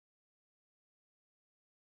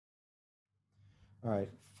All right.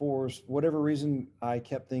 For whatever reason, I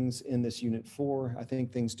kept things in this unit 4. I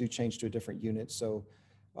think things do change to a different unit. So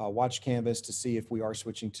watch Canvas to see if we are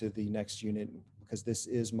switching to the next unit because this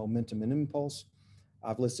is momentum and impulse.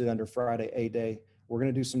 I've listed under Friday A day. We're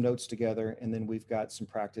going to do some notes together and then we've got some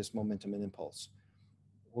practice momentum and impulse.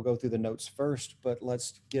 We'll go through the notes first, but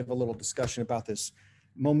let's give a little discussion about this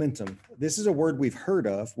momentum. This is a word we've heard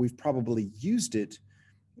of. We've probably used it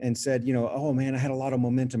and said, oh man, I had a lot of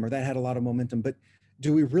momentum or that had a lot of momentum. But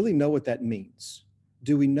do we really know what that means?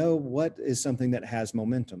 Do we know what is something that has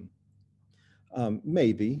momentum?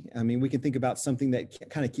 Maybe. I mean, we can think about something that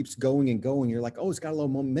kind of keeps going and going. You're like, oh, it's got a little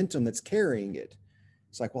momentum that's carrying it.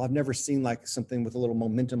 It's like, well, I've never seen like something with a little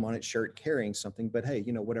momentum on its shirt carrying something, but hey,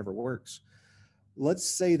 whatever works. Let's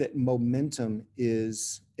say that momentum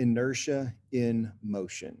is inertia in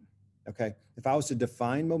motion. Okay. If I was to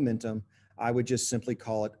define momentum, I would just simply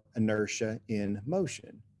call it inertia in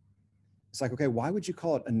motion. It's like, okay, why would you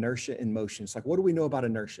call it inertia in motion? It's like, what do we know about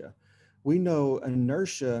inertia? We know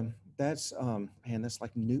inertia, that's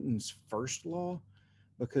like Newton's first law,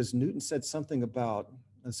 because Newton said something about,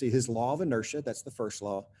 let's see, his law of inertia, that's the first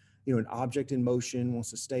law. An object in motion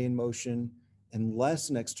wants to stay in motion unless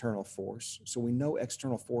an external force. So we know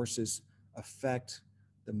external forces affect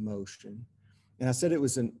the motion. And I said it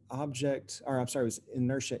was an object, or I'm sorry, it was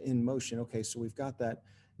inertia in motion. Okay, so we've got that.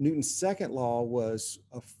 Newton's second law was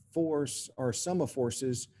a force or sum of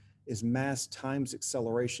forces is mass times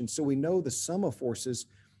acceleration. So we know the sum of forces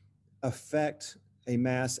affect a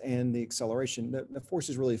mass and the acceleration. The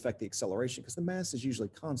forces really affect the acceleration because the mass is usually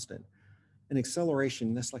constant. And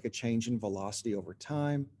acceleration, that's like a change in velocity over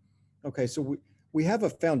time. Okay, so we have a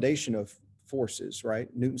foundation of forces, right?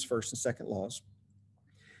 Newton's first and second laws.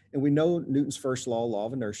 And we know Newton's first law, law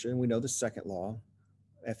of inertia, and we know the second law,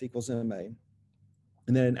 F equals ma.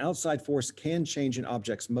 And then an outside force can change an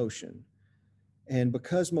object's motion. And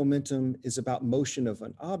because momentum is about motion of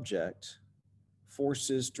an object,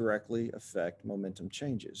 forces directly affect momentum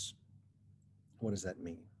changes. What does that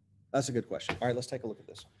mean? That's a good question. All right, let's take a look at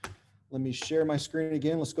this. Let me share my screen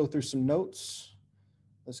again. Let's go through some notes.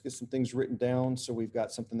 Let's get some things written down so we've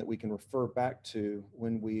got something that we can refer back to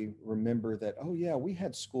when we remember that, oh yeah, we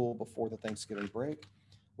had school before the Thanksgiving break.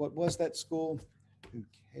 What was that school? Who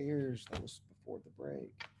cares? That was before the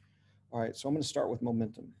break. All right, so I'm going to start with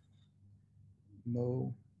momentum.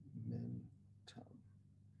 Momentum.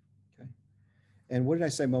 Okay. And what did I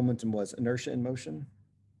say momentum was? Inertia in motion?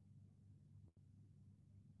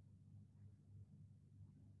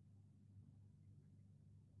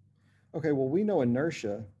 Okay, well, we know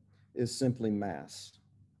inertia is simply mass.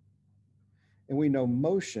 And we know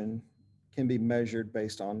motion can be measured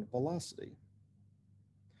based on velocity.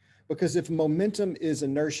 Because if momentum is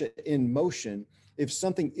inertia in motion, if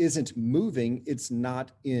something isn't moving, it's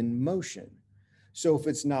not in motion. So if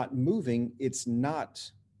it's not moving, it's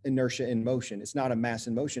not inertia in motion. It's not a mass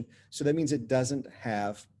in motion. So that means it doesn't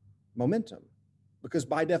have momentum because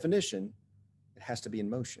by definition, it has to be in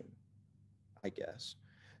motion, I guess.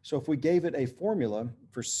 So if we gave it a formula,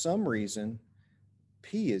 for some reason,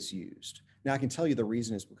 P is used. Now I can tell you the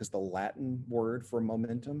reason is because the Latin word for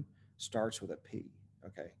momentum starts with a P.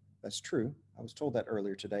 Okay, that's true. I was told that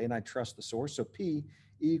earlier today and I trust the source. So P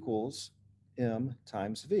equals M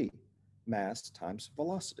times V, mass times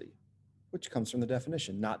velocity, which comes from the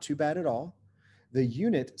definition. Not too bad at all. The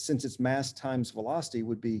unit, since it's mass times velocity,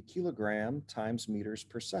 would be kilogram times meters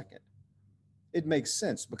per second. It makes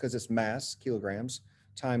sense because it's mass, kilograms,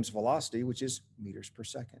 times velocity, which is meters per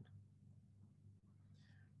second.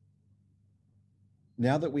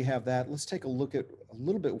 Now that we have that, let's take a look at a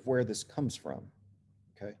little bit of where this comes from.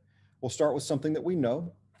 Okay, we'll start with something that we know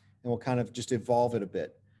and we'll kind of just evolve it a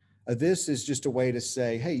bit. This is just a way to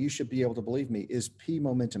say, hey, you should be able to believe me. Is P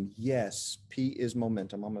momentum? Yes, P is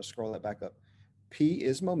momentum. I'm going to scroll that back up. P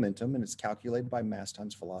is momentum and it's calculated by mass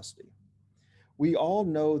times velocity. We all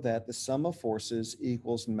know that the sum of forces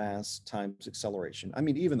equals mass times acceleration. I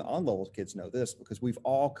mean, even the on-level kids know this because we've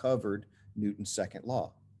all covered Newton's second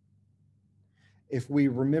law. If we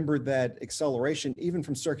remember that acceleration, even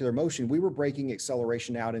from circular motion, we were breaking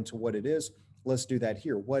acceleration out into what it is. Let's do that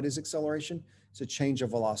here. What is acceleration? It's a change of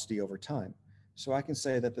velocity over time. So I can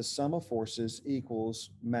say that the sum of forces equals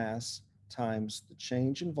mass times the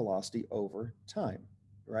change in velocity over time,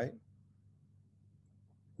 right?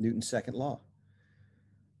 Newton's second law.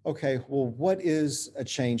 Okay, well, what is a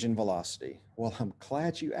change in velocity? Well, I'm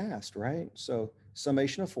glad you asked, right? So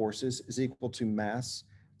summation of forces is equal to mass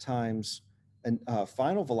times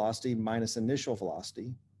final velocity minus initial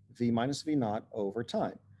velocity, v minus v naught over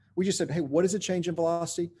time. We just said, hey, what is a change in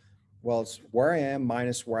velocity? Well, it's where I am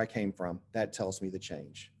minus where I came from. That tells me the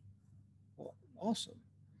change. Well, Awesome.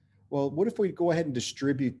 Well, what if we go ahead and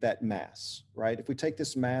distribute that mass, right? If we take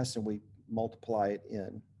this mass and we multiply it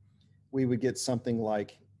in, we would get something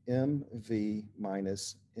like mv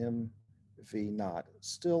minus mv naught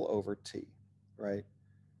still over t, right?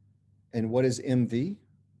 And what is mv?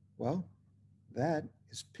 Well, that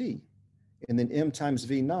is p. And then m times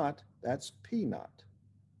v naught, that's p naught.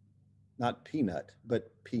 Not peanut,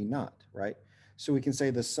 but p naught, right? So we can say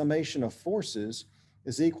the summation of forces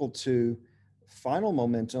is equal to final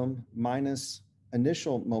momentum minus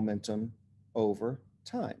initial momentum over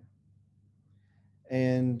time.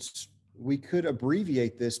 And we could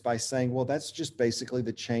abbreviate this by saying, well, that's just basically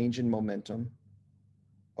the change in momentum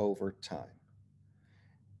over time.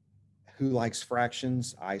 Who likes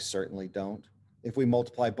fractions? I certainly don't. If we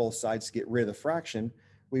multiply both sides to get rid of the fraction,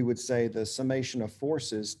 we would say the summation of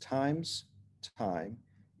forces times time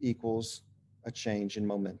equals a change in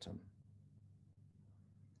momentum.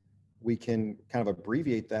 We can kind of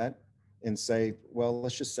abbreviate that and say, well,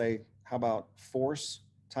 let's just say, how about force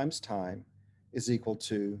times time is equal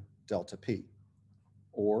to delta P,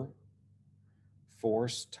 or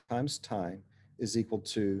force times time is equal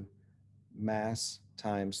to mass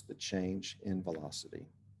times the change in velocity.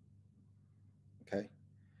 Okay.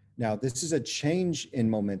 Now, this is a change in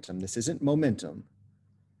momentum. This isn't momentum.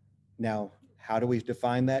 Now, how do we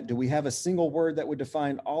define that? Do we have a single word that would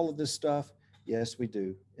define all of this stuff? Yes, we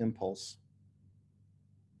do. Impulse.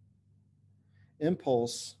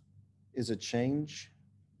 Impulse is a change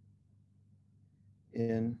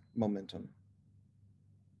in momentum.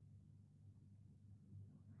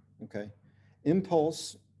 Okay.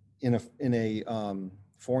 Impulse in a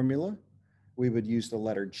formula, we would use the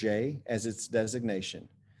letter J as its designation.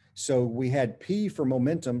 So we had P for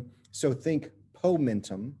momentum, so think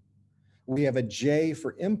momentum. We have a J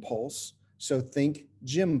for impulse, so think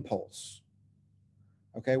gympulse.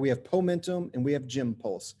 Okay, we have momentum and we have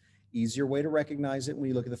gympulse. Easier way to recognize it when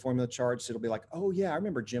you look at the formula charts, it'll be like, oh yeah, I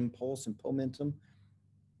remember gympulse and momentum.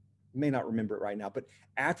 You may not remember it right now, but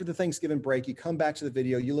after the Thanksgiving break, you come back to the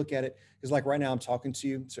video, you look at it, because like right now I'm talking to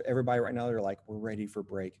you, so everybody right now, they're like, we're ready for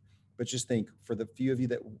break. But just think, for the few of you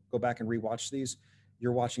that go back and rewatch these,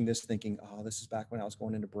 you're watching this thinking, oh, this is back when I was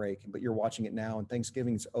going into break, but you're watching it now and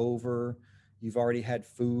Thanksgiving's over, you've already had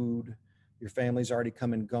food, your family's already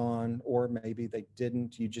come and gone, or maybe they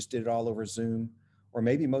didn't, you just did it all over Zoom, or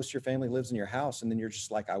maybe most of your family lives in your house and then you're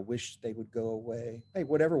just like, I wish they would go away. Hey,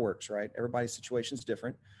 whatever works, right? Everybody's situation is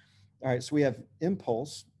different. All right, so we have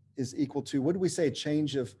impulse is equal to, what do we say a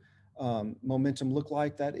change of momentum look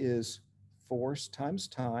like? That is force times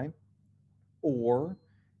time, or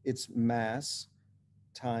it's mass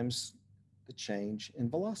times the change in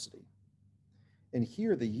velocity. And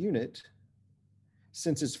here the unit,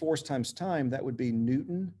 since it's force times time, that would be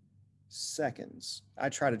Newton seconds. I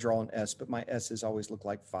try to draw an S, but my S's always look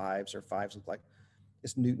like fives, or fives look like,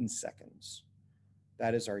 it's Newton seconds.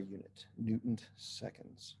 That is our unit, Newton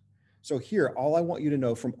seconds. So here, all I want you to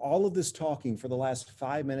know from all of this talking for the last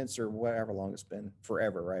 5 minutes or whatever long it's been,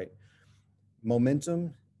 forever, right?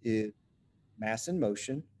 Momentum is mass in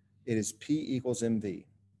motion. It is P equals mv.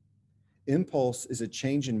 Impulse is a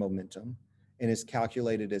change in momentum and is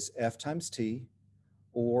calculated as F times T,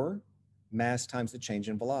 or mass times the change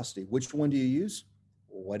in velocity. Which one do you use?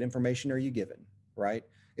 What information are you given, right?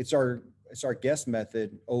 It's our guess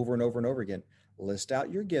method over and over and over again. List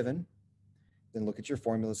out your given, then look at your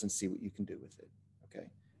formulas and see what you can do with it. Okay.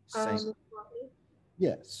 Same.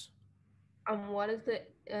 Yes. What is the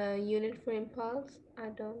unit for impulse? I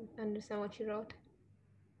don't understand what you wrote.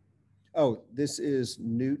 Oh, this is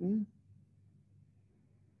Newton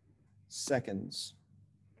seconds.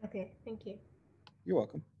 Okay, thank you. You're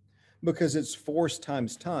welcome. Because it's force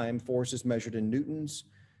times time. Force is measured in newtons.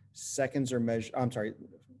 Seconds are measured, I'm sorry,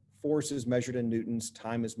 force is measured in newtons.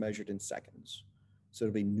 Time is measured in seconds. So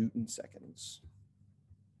it'll be Newton seconds.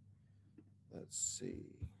 Let's see.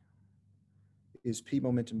 Is P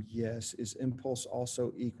momentum? Yes. Is impulse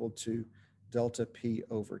also equal to delta P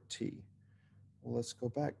over T? Well, let's go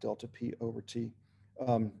back, delta P over T.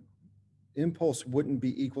 Impulse wouldn't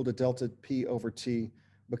be equal to delta P over T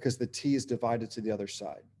because the T is divided to the other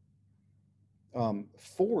side.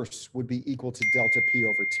 Force would be equal to delta P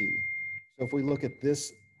over T. So if we look at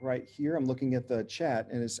this right here, I'm looking at the chat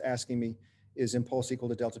and it's asking me, is impulse equal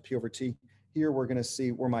to delta P over T? Here we're gonna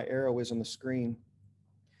see where my arrow is on the screen.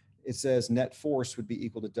 It says net force would be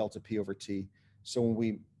equal to delta P over T. So when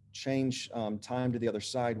we change time to the other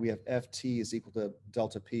side, we have Ft is equal to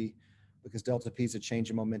delta P, because delta P is a change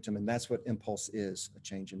in momentum, and that's what impulse is, a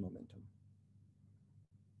change in momentum.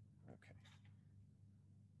 Okay.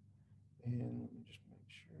 And let me just make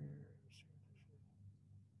sure.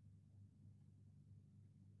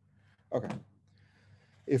 Okay.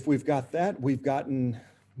 If we've got that, we've gotten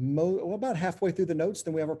about halfway through the notes,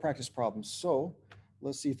 then we have our practice problems. So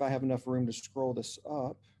let's see if I have enough room to scroll this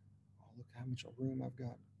up. Oh, look how much room I've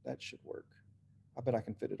got. That should work. I bet I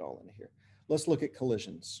can fit it all in here. Let's look at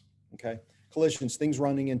collisions, okay? Collisions, things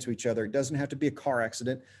running into each other. It doesn't have to be a car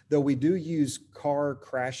accident, though we do use car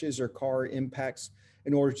crashes or car impacts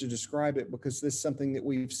in order to describe it because this is something that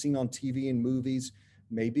we've seen on TV and movies,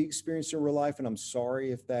 maybe experienced in real life, and I'm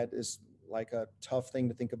sorry if that is like a tough thing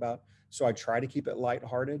to think about. So I try to keep it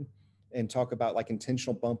lighthearted and talk about like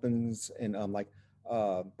intentional bumpings and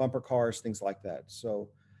bumper cars, things like that. So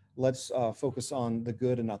let's focus on the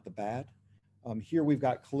good and not the bad. Here we've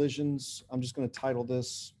got collisions. I'm just going to title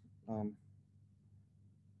this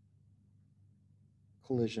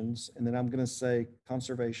collisions, and then I'm going to say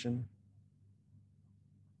conservation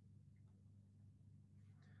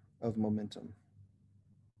of momentum.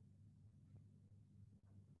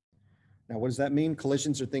 Now, what does that mean?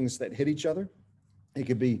 Collisions are things that hit each other. It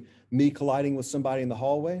could be me colliding with somebody in the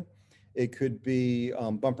hallway. It could be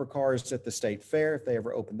bumper cars at the state fair, if they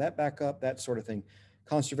ever open that back up, that sort of thing.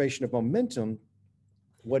 Conservation of momentum,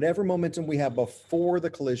 whatever momentum we have before the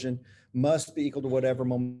collision must be equal to whatever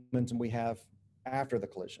momentum we have after the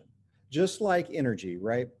collision. Just like energy,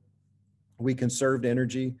 right? We conserved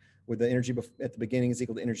energy with the energy at the beginning is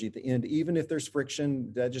equal to energy at the end. Even if there's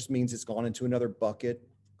friction, that just means it's gone into another bucket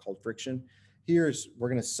called friction. Here's, we're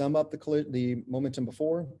going to sum up the momentum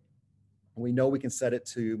before. We know we can set it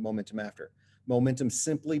to momentum after. Momentum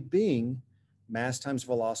simply being mass times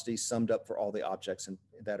velocity summed up for all the objects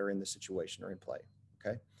that are in the situation or in play.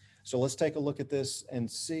 Okay, so let's take a look at this and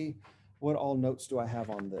see what all notes do I have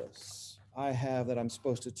on this. I have that I'm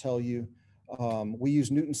supposed to tell you we use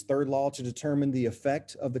Newton's third law to determine the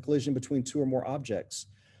effect of the collision between two or more objects.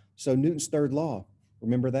 So Newton's third law,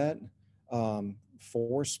 remember that?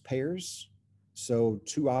 Force pairs. So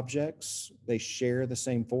two objects, they share the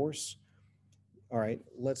same force. All right,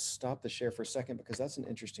 let's stop the share for a second because that's an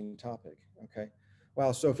interesting topic. Okay.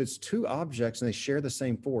 Wow. So if it's two objects and they share the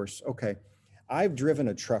same force, okay. I've driven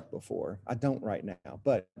a truck before. I don't right now,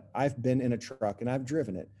 but I've been in a truck and I've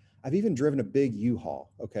driven it. I've even driven a big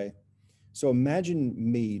U-Haul. Okay. So imagine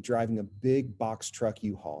me driving a big box truck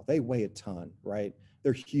U-Haul. They weigh a ton, right?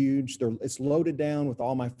 They're huge. It's loaded down with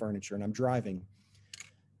all my furniture and I'm driving.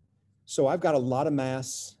 So I've got a lot of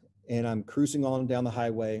mass and I'm cruising on down the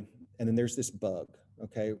highway. And then there's this bug,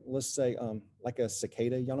 okay? Let's say like a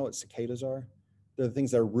cicada. Y'all know what cicadas are? They're the things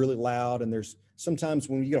that are really loud. And there's sometimes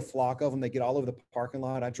when you get a flock of them, they get all over the parking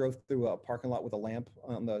lot. I drove through a parking lot with a lamp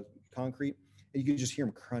on the concrete and you can just hear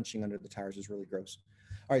them crunching under the tires. It's really gross.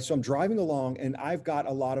 All right, so I'm driving along and I've got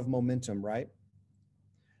a lot of momentum, right?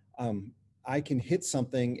 I can hit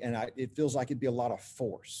something and it feels like it'd be a lot of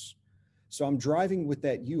force. So I'm driving with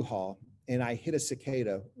that U-Haul and I hit a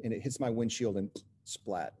cicada and it hits my windshield and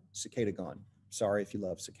splat, cicada gone. Sorry if you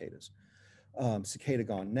love cicadas. Cicada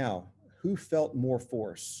gone. Now, who felt more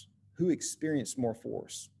force? Who experienced more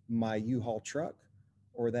force? My U-Haul truck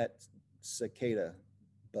or that cicada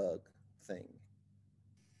bug thing?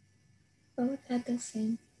 Both had the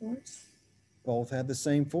same force. Both had the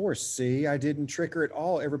same force. See, I didn't trick her at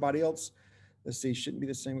all. Everybody else, let's see, shouldn't be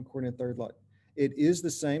the same according to third law. It is the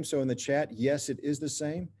same. So in the chat, yes, it is the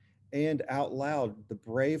same. And out loud, the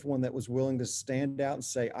brave one that was willing to stand out and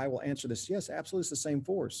say, I will answer this. Yes, absolutely, it's the same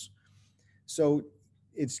force. So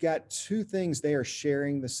it's got two things they are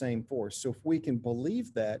sharing the same force. So if we can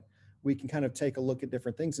believe that, we can kind of take a look at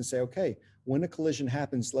different things and say, okay, when a collision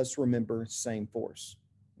happens, let's remember same force.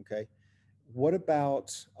 Okay. What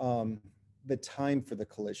about the time for the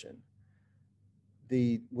collision?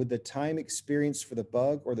 Would the time experienced for the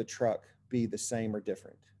bug or the truck be the same or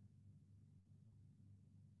different?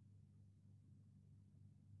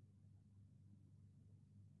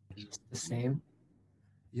 It's the same.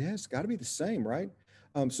 Yeah, it's got to be the same, right?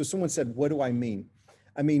 So someone said, what do I mean?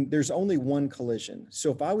 I mean, there's only one collision.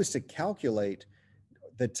 So if I was to calculate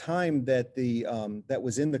the time that that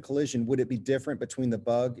was in the collision, would it be different between the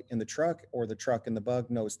bug and the truck or the truck and the bug?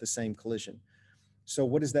 No, it's the same collision. So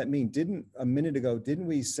what does that mean? A minute ago, didn't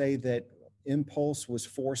we say that impulse was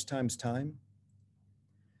force times time?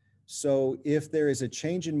 So if there is a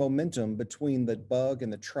change in momentum between the bug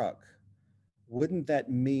and the truck, wouldn't that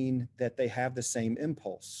mean that they have the same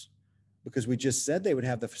impulse? Because we just said they would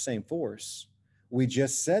have the same force. We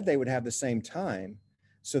just said they would have the same time.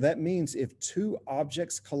 So that means if two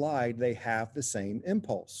objects collide, they have the same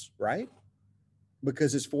impulse, right?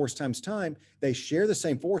 Because it's force times time, they share the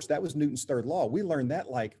same force. That was Newton's third law. We learned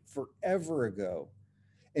that like forever ago.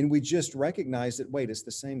 And we just recognized that, wait, it's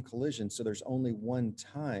the same collision. So there's only one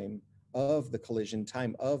time of the collision,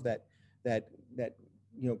 time of that that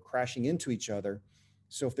crashing into each other.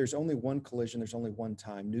 So if there's only one collision, there's only one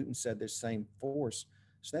time. Newton said there's same force.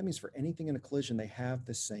 So that means for anything in a collision, they have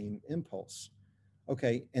the same impulse.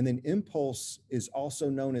 Okay, and then impulse is also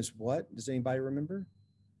known as what? Does anybody remember?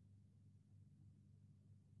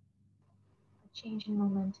 Change in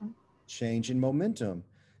momentum. Change in momentum.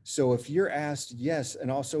 So if you're asked, yes, and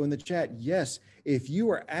also in the chat, yes, if you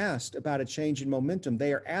are asked about a change in momentum,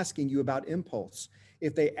 they are asking you about impulse.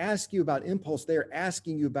 If they ask you about impulse, they're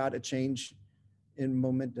asking you about a change in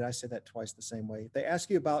moment. Did I say that twice the same way? If they ask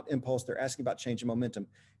you about impulse, they're asking about change in momentum.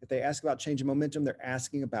 If they ask about change in momentum, they're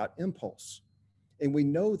asking about impulse. And we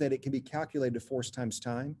know that it can be calculated force times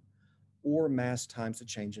time or mass times the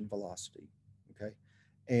change in velocity, okay?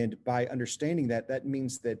 And by understanding that, that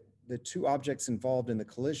means that the two objects involved in the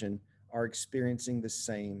collision are experiencing the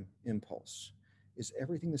same impulse. Is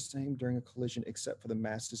everything the same during a collision except for the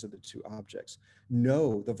masses of the two objects?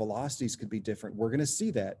 No, the velocities could be different. We're gonna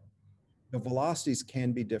see that. The velocities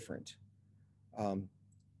can be different,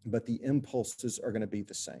 but the impulses are gonna be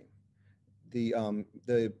the same.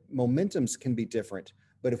 The momentums can be different,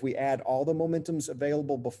 but if we add all the momentums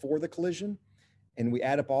available before the collision and we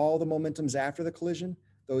add up all the momentums after the collision,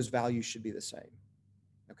 those values should be the same.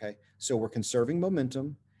 Okay, so we're conserving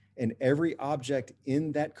momentum, and every object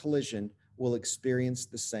in that collision will experience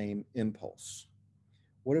the same impulse.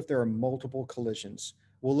 What if there are multiple collisions?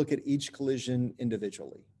 We'll look at each collision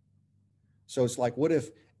individually. So it's like, what if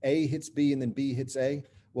A hits B and then B hits A?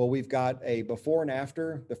 Well, we've got a before and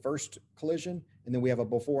after the first collision, and then we have a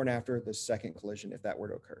before and after the second collision if that were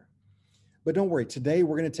to occur. But don't worry, today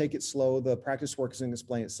we're going to take it slow. The practice work is going to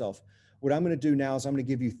explain itself. What I'm going to do now is I'm going to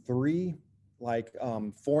give you three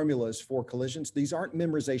formulas for collisions. These aren't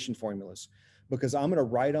memorization formulas because I'm going to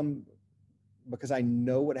write them because I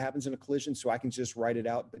know what happens in a collision, so I can just write it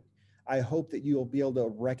out. But I hope that you'll be able to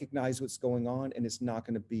recognize what's going on, and it's not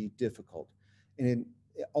going to be difficult. And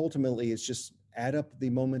ultimately, it's just add up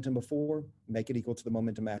the momentum before, make it equal to the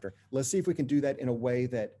momentum after. Let's see if we can do that in a way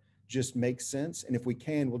that just makes sense. And if we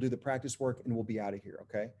can, we'll do the practice work and we'll be out of here,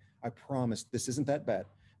 okay? I promise this isn't that bad.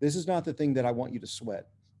 This is not the thing that I want you to sweat.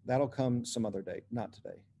 That'll come some other day, not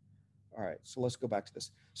today. All right, so let's go back to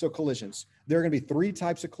this. So collisions. There are gonna be three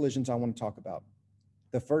types of collisions I wanna talk about.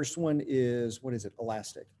 The first one is, what is it?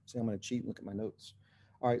 Elastic. See, I'm gonna cheat and look at my notes.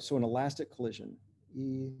 All right, so an elastic collision,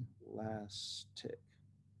 elastic.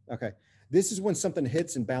 Okay, this is when something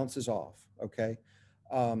hits and bounces off, okay?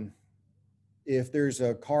 If there's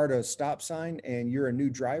a car to a stop sign and you're a new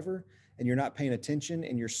driver and you're not paying attention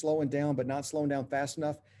and you're slowing down, but not slowing down fast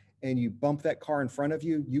enough, and you bump that car in front of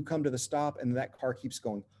you, you come to the stop and that car keeps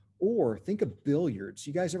going. Or think of billiards.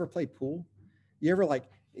 You guys ever play pool? You ever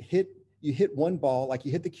you hit one ball, like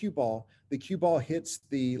you hit the cue ball hits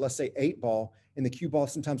the, let's say 8 ball, and the cue ball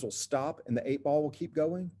sometimes will stop and the 8 ball will keep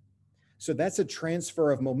going. So that's a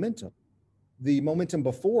transfer of momentum. The momentum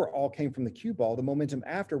before all came from the cue ball. The momentum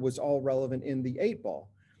after was all relevant in the 8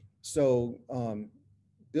 ball. So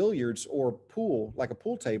billiards or pool, like a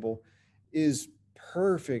pool table, is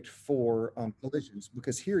perfect for collisions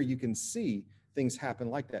because here you can see things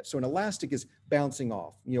happen like that. So an elastic is bouncing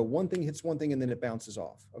off. One thing hits one thing and then it bounces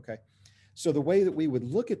off, okay? So the way that we would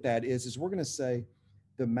look at that is we're gonna say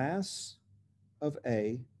the mass of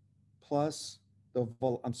A plus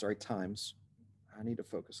times, I need to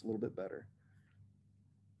focus a little bit better.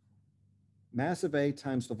 Mass of A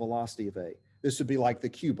times the velocity of A. This would be like the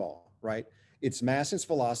cue ball, right? Its mass, its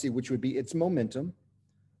velocity, which would be its momentum,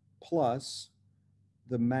 plus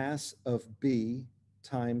the mass of B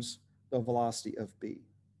times the velocity of B,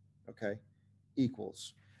 okay,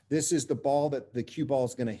 equals. This is the ball that the cue ball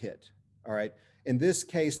is gonna hit, all right? In this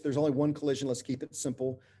case, there's only one collision. Let's keep it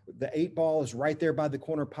simple. The 8 ball is right there by the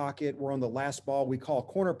corner pocket. We're on the last ball we call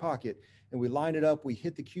corner pocket, and we line it up, we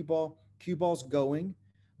hit the cue ball's going.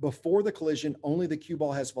 Before the collision, only the cue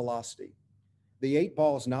ball has velocity. The 8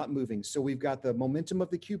 ball is not moving. So we've got the momentum of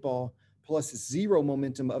the cue ball plus 0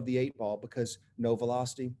 momentum of the 8 ball because no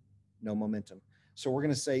velocity, no momentum. So we're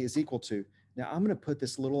gonna say is equal to, now I'm gonna put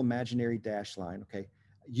this little imaginary dash line, okay?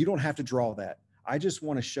 You don't have to draw that. I just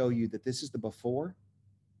wanna show you that this is the before,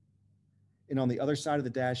 and on the other side of the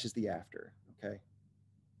dash is the after, okay?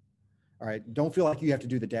 All right, don't feel like you have to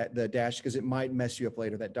do the dash because it might mess you up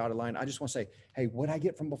later, that dotted line. I just wanna say, hey, what I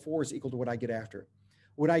get from before is equal to what I get after.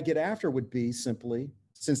 What I get after would be simply,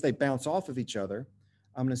 since they bounce off of each other,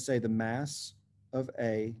 I'm gonna say the mass of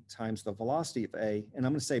A times the velocity of A, and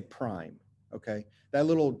I'm gonna say prime, okay? That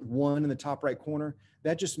little 1 in the top right corner,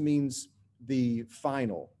 that just means the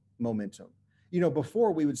final momentum.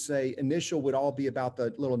 Before we would say initial would all be about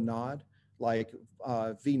the little nod, like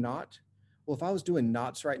V naught. Well, if I was doing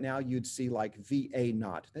knots right now, you'd see like VA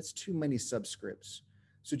knot. That's too many subscripts.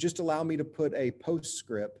 So just allow me to put a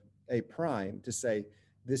postscript, a prime, to say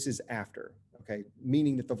this is after, okay?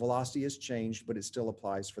 Meaning that the velocity has changed, but it still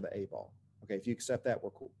applies for the A ball. Okay, if you accept that,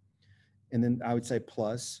 we're cool. And then I would say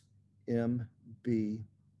plus MB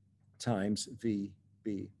times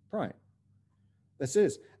VB prime. That's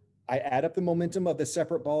it. I add up the momentum of the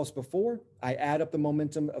separate balls before, I add up the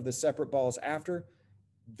momentum of the separate balls after.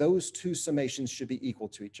 Those two summations should be equal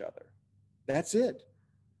to each other. That's it.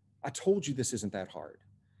 I told you this isn't that hard.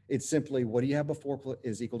 It's simply what do you have before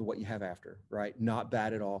is equal to what you have after, right? Not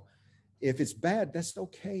bad at all. If it's bad, that's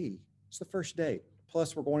okay. It's the first day.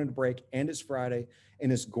 Plus, we're going into break and it's Friday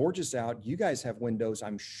and it's gorgeous out. You guys have windows,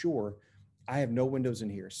 I'm sure. I have no windows in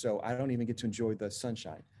here, so I don't even get to enjoy the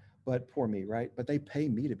sunshine. But poor me, right? But they pay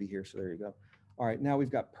me to be here, so there you go. All right, now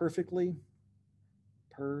we've got perfect.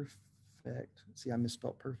 See, I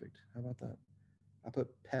misspelled perfect. How about that? I put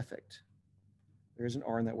perfect. There's an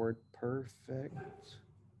R in that word.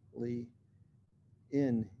 Perfectly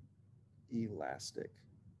inelastic.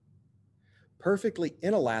 Perfectly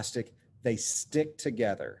inelastic, they stick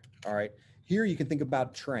together. All right. Here you can think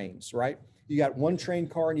about trains, right? You got one train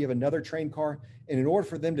car and you have another train car. And in order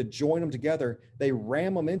for them to join them together, they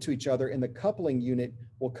ram them into each other and the coupling unit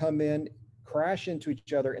will come in, crash into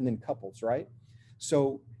each other, and then couples, right?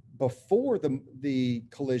 So before the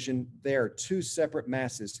collision, they are two separate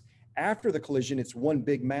masses. After the collision, it's one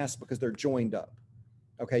big mass because they're joined up.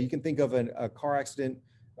 Okay, you can think of a car accident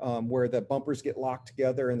where the bumpers get locked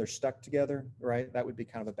together and they're stuck together, right? That would be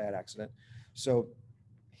kind of a bad accident. So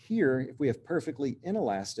here, if we have perfectly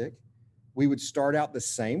inelastic, we would start out the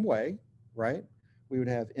same way, right? We would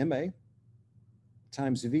have MA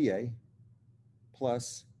times VA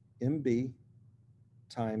plus MB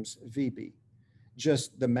times VB.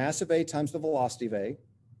 Just the mass of A times the velocity of A,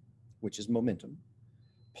 which is momentum,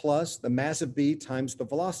 plus the mass of B times the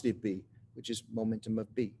velocity of B, which is momentum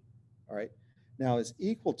of B, all right? Now is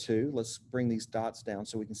equal to, let's bring these dots down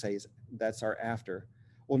so we can say that's our after.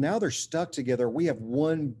 Well, now they're stuck together. We have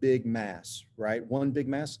one big mass, right? One big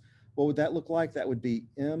mass. What would that look like? That would be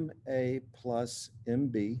MA plus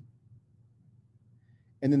MB.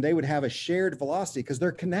 And then they would have a shared velocity because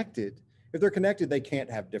they're connected. If they're connected, they can't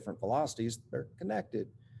have different velocities. They're connected.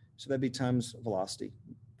 So that'd be times velocity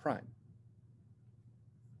prime.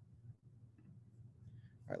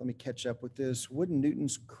 All right, let me catch up with this. Wouldn't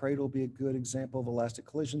Newton's cradle be a good example of elastic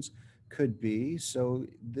collisions? Could be. So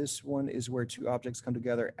this one is where two objects come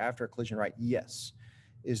together after a collision, right? Yes.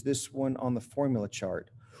 Is this one on the formula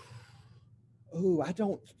chart? Oh, I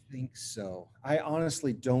don't think so. I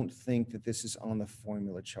honestly don't think that this is on the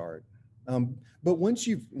formula chart. But once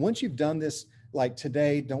you've done this, like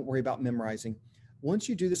today, don't worry about memorizing. Once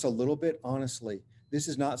you do this a little bit, honestly, this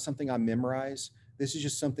is not something I memorize. This is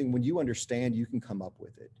just something when you understand, you can come up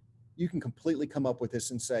with it. You can completely come up with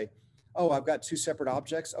this and say, oh, I've got two separate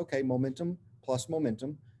objects. Okay, momentum plus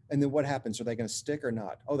momentum. And then what happens? Are they going to stick or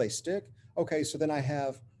not? Oh, they stick? Okay, so then I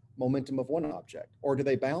have momentum of one object. Or do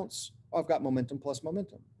they bounce? Oh, I've got momentum plus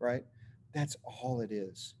momentum, right? That's all it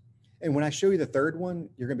is. And when I show you the third one,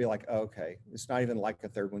 you're going to be like, oh, okay, it's not even like a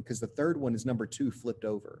third one because the third one is number 2 flipped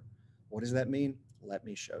over. What does that mean? Let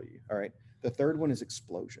me show you. All right. The third one is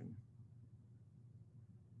explosion.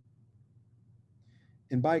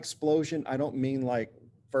 And by explosion, I don't mean like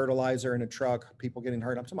fertilizer in a truck, people getting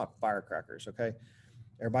hurt. I'm talking about firecrackers, okay?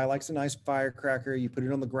 Everybody likes a nice firecracker. You put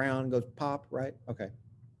it on the ground, it goes pop, right? Okay.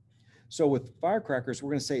 So with firecrackers, we're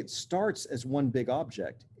going to say it starts as one big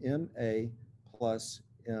object, MA plus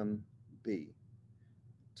MB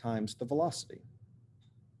times the velocity,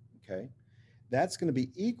 okay? That's going to be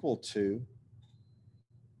equal to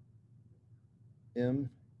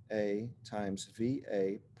MA times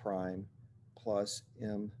VA prime plus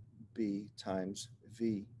MB times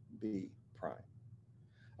VB prime.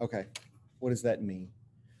 Okay, what does that mean?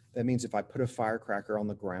 That means if I put a firecracker on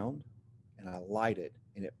the ground and I light it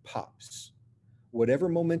and it pops, whatever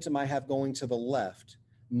momentum I have going to the left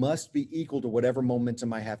must be equal to whatever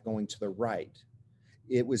momentum I have going to the right.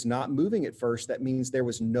 It was not moving at first. That means there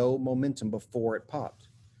was no momentum before it popped.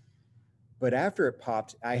 But after it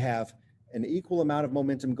popped, I have an equal amount of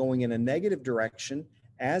momentum going in a negative direction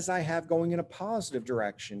as I have going in a positive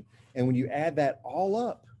direction. And when you add that all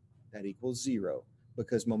up, that equals 0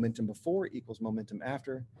 because momentum before equals momentum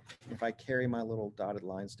after. If I carry my little dotted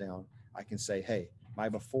lines down, I can say, hey, my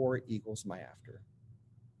before equals my after.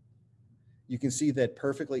 You can see that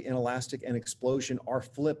perfectly inelastic and explosion are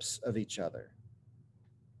flips of each other.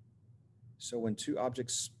 So when two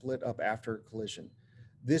objects split up after collision,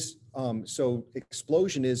 This, so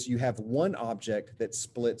explosion is you have one object that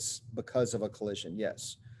splits because of a collision,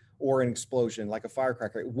 yes. Or an explosion, like a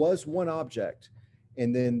firecracker. It was one object,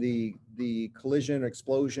 and then the collision or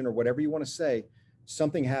explosion or whatever you want to say,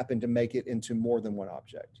 something happened to make it into more than one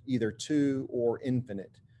object, either two or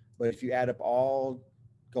infinite. But if you add up all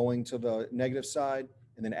going to the negative side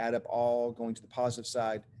and then add up all going to the positive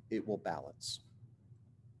side, it will balance.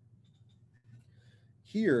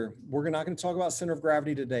 Here, we're not going to talk about center of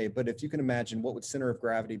gravity today, but if you can imagine, what would center of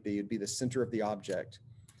gravity be? It'd be the center of the object.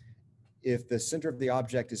 If the center of the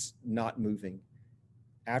object is not moving,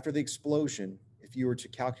 after the explosion, if you were to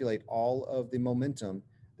calculate all of the momentum,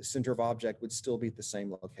 the center of object would still be at the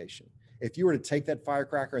same location. If you were to take that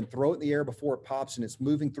firecracker and throw it in the air before it pops and it's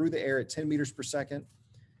moving through the air at 10 meters per second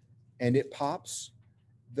and it pops,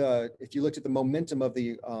 if you looked at the momentum of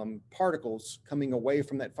the particles coming away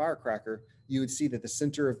from that firecracker, you would see that the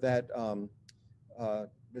center of that,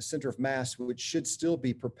 the center of mass, which should still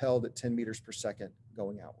be propelled at 10 meters per second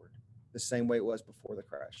going outward, the same way it was before the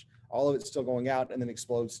crash. All of it's still going out and then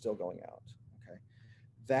explodes still going out, okay?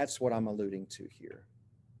 That's what I'm alluding to here,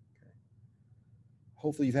 okay?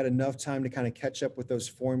 Hopefully you've had enough time to kind of catch up with those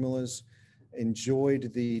formulas,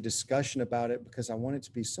 enjoyed the discussion about it because I want it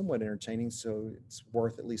to be somewhat entertaining, so it's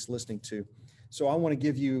worth at least listening to. So I want to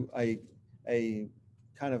give you a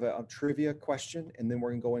kind of a trivia question, and then we're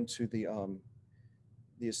going to go into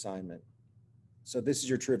the assignment. So this is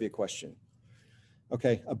your trivia question.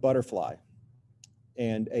 Okay, a butterfly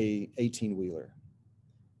and a 18-wheeler.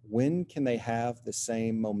 When can they have the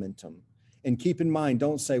same momentum? And keep in mind,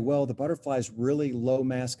 don't say, well, the butterfly is really low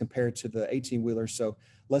mass compared to the 18-wheeler. So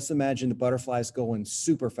let's imagine the butterfly is going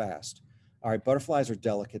super fast. All right, butterflies are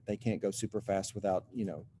delicate. They can't go super fast without,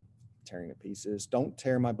 tearing to pieces. Don't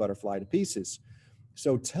tear my butterfly to pieces.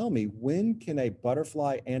 So tell me, when can a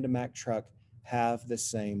butterfly and a Mack truck have the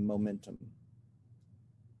same momentum?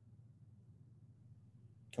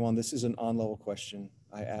 Come on, this is an on-level question.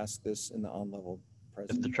 I asked this in the on-level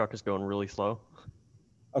present. If the truck is going really slow?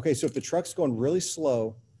 Okay, so if the truck's going really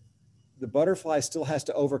slow, the butterfly still has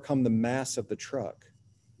to overcome the mass of the truck.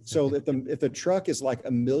 So if the truck is like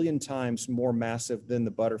 1,000,000 times more massive than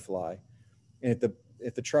the butterfly, and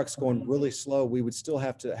if the truck's going really slow, we would still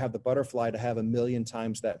have to have the butterfly to have 1,000,000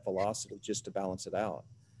 times that velocity just to balance it out.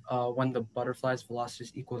 When the butterfly's velocity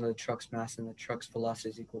is equal to the truck's mass and the truck's velocity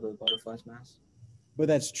is equal to the butterfly's mass. But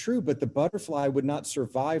that's true, but the butterfly would not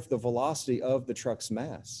survive the velocity of the truck's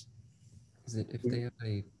mass. Is it if they have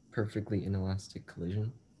a perfectly inelastic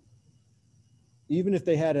collision? Even if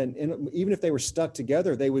they had even if they were stuck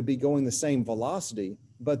together, they would be going the same velocity,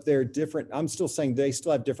 but they're different. I'm still saying they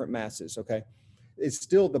still have different masses, okay? It's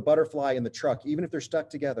still the butterfly and the truck. Even if they're stuck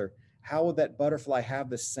together, how would that butterfly have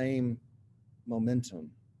the same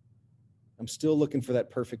momentum? I'm still looking for that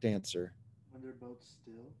perfect answer. When they're both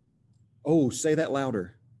still. Oh, say that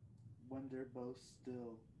louder. When they're both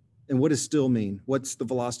still. And what does still mean? What's the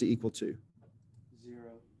velocity equal to?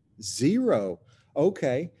 0. 0.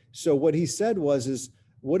 Okay. So what he said is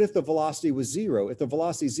what if the velocity was 0? If the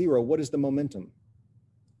velocity is 0, what is the momentum?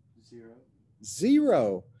 0.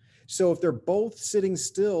 0. So if they're both sitting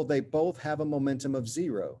still, they both have a momentum of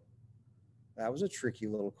 0. That was a tricky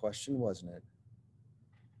little question, wasn't it?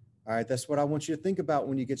 All right, that's what I want you to think about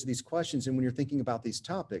when you get to these questions and when you're thinking about these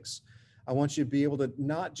topics. I want you to be able to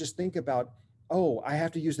not just think about, oh, I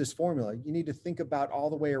have to use this formula. You need to think about all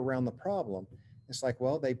the way around the problem. It's like,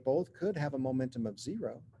 well, they both could have a momentum of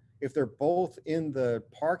 0. If they're both in the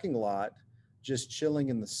parking lot, just chilling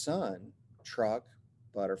in the sun, truck,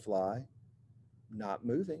 butterfly, not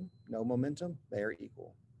moving, no momentum, they are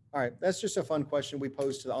equal. All right, that's just a fun question we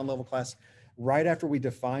posed to the on-level class right after we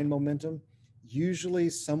define momentum. Usually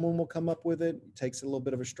someone will come up with it. It takes a little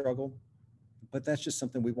bit of a struggle, but that's just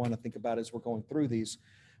something we want to think about as we're going through these.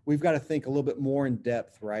 We've got to think a little bit more in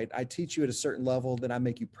depth, right? I teach you at a certain level, then I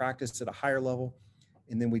make you practice at a higher level,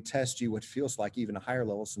 and then we test you what feels like even a higher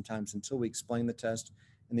level sometimes until we explain the test,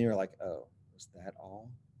 and then you're like, oh, was that all?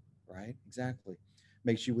 Right? Exactly.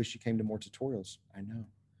 Makes you wish you came to more tutorials. I know.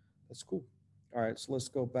 That's cool. All right, so let's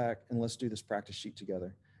go back and let's do this practice sheet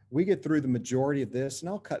together. We get through the majority of this, and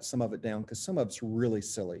I'll cut some of it down because some of it's really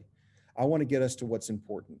silly. I want to get us to what's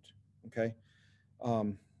important, okay?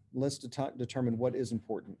 Let's determine what is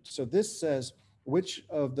important. So this says, which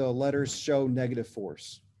of the letters show negative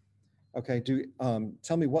force? Okay,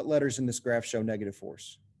 tell me what letters in this graph show negative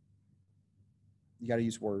force. You got to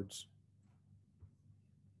use words.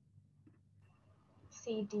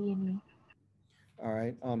 C, D, and E. All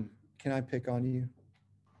right, can I pick on you?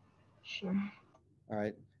 Sure. All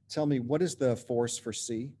right, tell me, what is the force for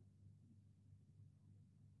C?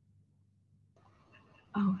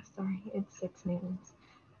 Oh, sorry, it's 6 newtons.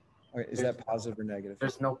 All right, is that positive or negative?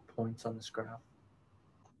 There's no points on this graph.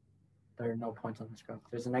 There are no points on this graph.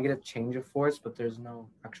 There's a negative change of force, but there's no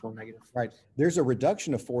actual negative force. Right. There's a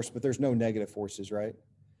reduction of force, but there's no negative forces, right?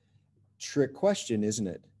 Trick question, isn't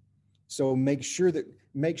it? So make sure that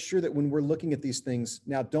when we're looking at these things,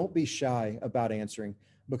 now don't be shy about answering,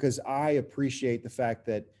 because I appreciate the fact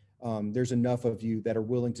that there's enough of you that are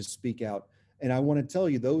willing to speak out. And I want to tell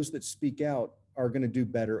you, those that speak out are going to do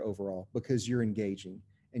better overall because you're engaging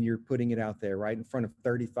and you're putting it out there right in front of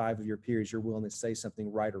 35 of your peers. You're willing to say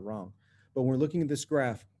something right or wrong. But when we're looking at this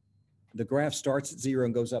graph, the graph starts at 0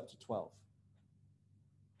 and goes up to 12.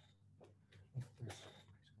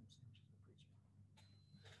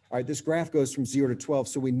 All right, this graph goes from 0 to 12,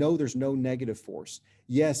 so we know there's no negative force.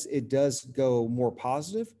 Yes, it does go more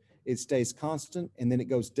positive, it stays constant, and then it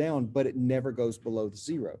goes down, but it never goes below the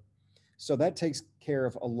 0. So that takes care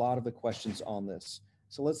of a lot of the questions on this.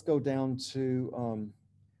 So let's go down to,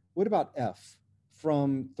 what about F?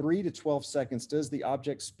 From 3 to 12 seconds, does the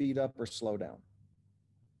object speed up or slow down?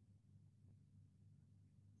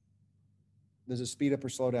 Does it speed up or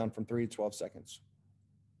slow down from 3 to 12 seconds?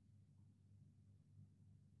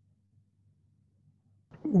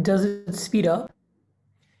 Does it speed up?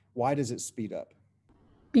 Why does it speed up?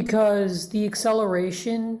 Because the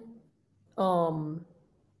acceleration,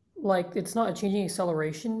 like it's not a changing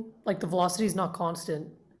acceleration, like the velocity is not constant.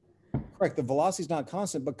 Correct. The velocity is not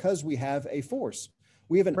constant because we have a force.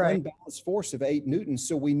 We have an Right. unbalanced force of 8 newtons,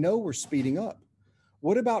 so we know we're speeding up.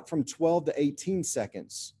 What about from 12 to 18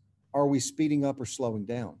 seconds? Are we speeding up or slowing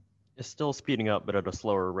down? It's still speeding up, but at a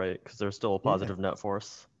slower rate because there's still a positive net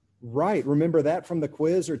force. Right. Remember that from the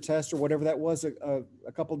quiz or test or whatever that was a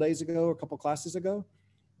couple days ago, a couple classes ago?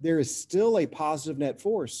 There is still a positive net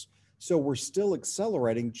force. So we're still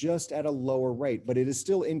accelerating just at a lower rate, but it is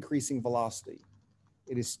still increasing velocity.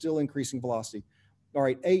 It is still increasing velocity. All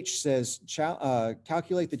right, H says,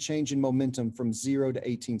 calculate the change in momentum from 0 to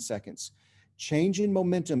 18 seconds. Change in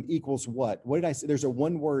momentum equals what? What did I say? There's a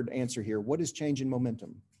one-word answer here. What is change in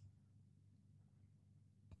momentum?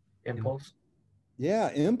 Impulse.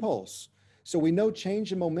 Yeah, impulse. So we know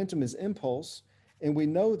change in momentum is impulse, and we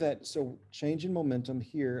know that, so change in momentum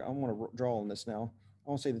here, I want to draw on this now. I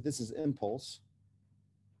want to say that this is impulse.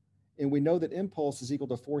 And we know that impulse is equal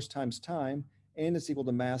to force times time, and it's equal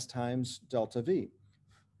to mass times delta V.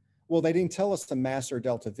 Well, they didn't tell us the mass or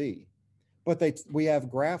delta V, but we have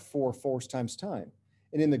graph for force times time.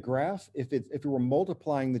 And in the graph, if we were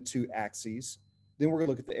multiplying the two axes, then we're going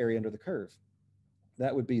to look at the area under the curve.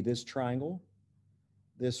 That would be this triangle,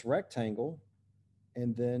 this rectangle,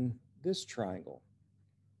 and then this triangle,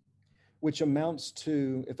 which amounts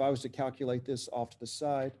to, if I was to calculate this off to the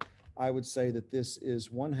side, I would say that this is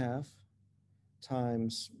 1/2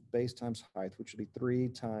 times base times height, which would be 3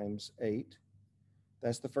 times 8.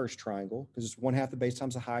 That's the first triangle, because it's 1/2 the base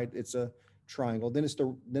times the height. It's a triangle. Then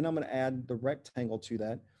I'm going to add the rectangle to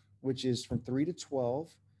that, which is from 3 to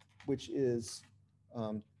 12, which is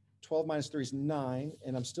 12 minus 3 is 9,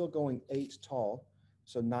 and I'm still going 8 tall.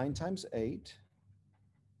 So 9 times 8.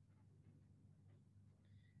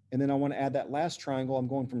 And then I want to add that last triangle. I'm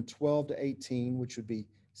going from 12 to 18, which would be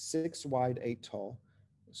 6 wide, 8 tall.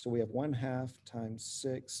 So we have 1/2 times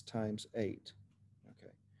 6 times 8.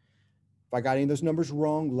 Okay. If I got any of those numbers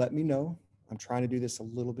wrong, let me know. I'm trying to do this a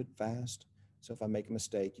little bit fast. So if I make a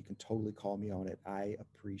mistake, you can totally call me on it. I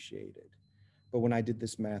appreciate it. But when I did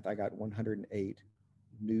this math, I got 108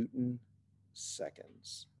 Newton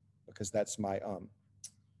seconds, because that's my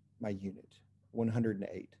unit,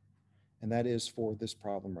 108. And that is for this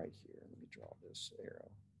problem right here. Let me draw this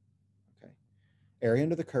arrow. Okay. Area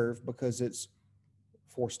under the curve, because it's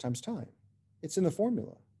force times time. It's in the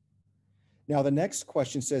formula. Now, the next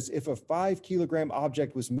question says, if a 5 kilogram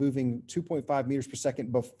object was moving 2.5 meters per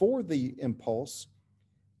second before the impulse,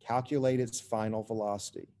 calculate its final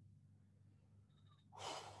velocity.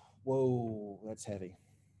 Whoa, that's heavy.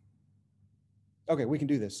 Okay, we can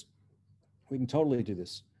do this. We can totally do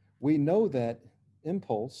this. We know that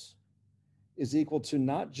impulse is equal to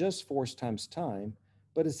not just force times time,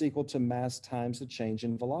 but it's equal to mass times the change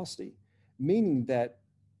in velocity, meaning that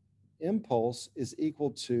impulse is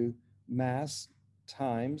equal to mass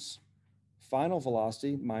times final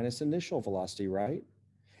velocity minus initial velocity, right?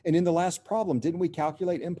 And in the last problem, didn't we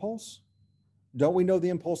calculate impulse? Don't we know the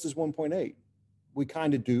impulse is 1.8? We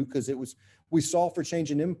kind of do, because we solved for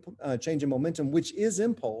change in momentum, which is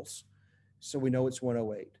impulse. So we know it's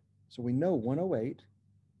 108. So we know 108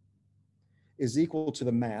 is equal to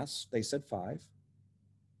the mass, they said 5,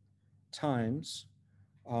 times,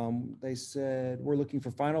 they said we're looking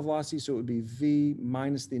for final velocity, so it would be V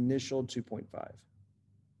minus the initial 2.5.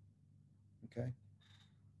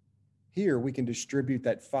 Here, we can distribute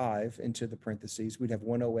that 5 into the parentheses. We'd have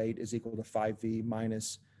 108 is equal to 5v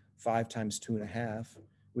minus 5 times 2.5.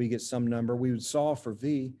 We get some number. We would solve for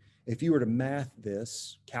v. If you were to math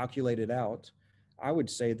this, calculate it out, I would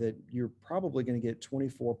say that you're probably going to get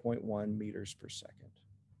 24.1 meters per second.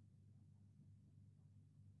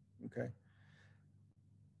 Okay.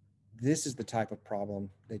 This is the type of problem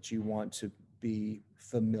that you want to be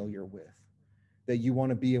familiar with, that you want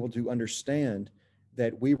to be able to understand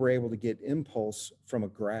that we were able to get impulse from a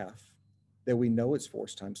graph, that we know it's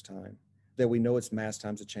force times time, that we know it's mass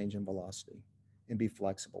times a change in velocity, and be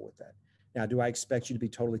flexible with that. Now, do I expect you to be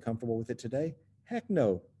totally comfortable with it today? Heck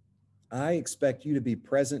no. I expect you to be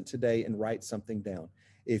present today and write something down.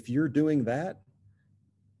 If you're doing that,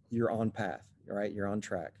 you're on path, all right? You're on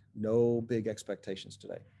track. No big expectations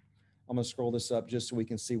today. I'm going to scroll this up just so we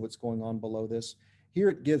can see what's going on below this. Here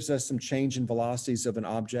it gives us some change in velocities of an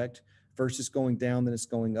object. First it's going down, then it's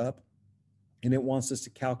going up. And it wants us to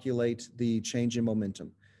calculate the change in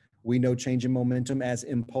momentum. We know change in momentum as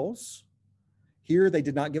impulse. Here they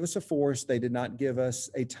did not give us a force. They did not give us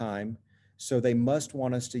a time. So they must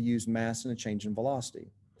want us to use mass and a change in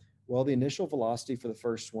velocity. Well, the initial velocity for the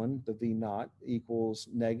first one, the V naught, equals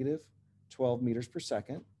negative 12 meters per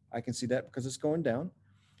second. I can see that because it's going down,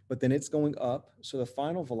 but then it's going up. So the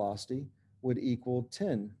final velocity would equal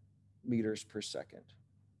 10 meters per second.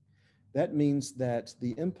 That means that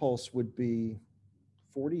the impulse would be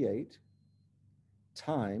 48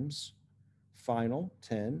 times final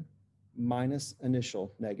 10 minus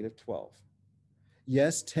initial negative 12.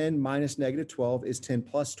 Yes, 10 minus negative 12 is 10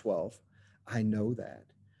 plus 12. I know that.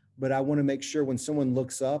 But I want to make sure when someone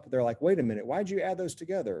looks up, they're like, wait a minute, why'd you add those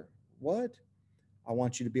together? What? I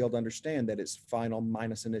want you to be able to understand that it's final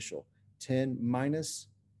minus initial. 10 minus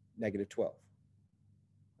negative 12.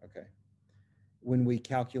 Okay. When we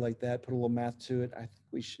calculate that, put a little math to it, I think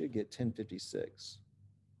we should get 1056.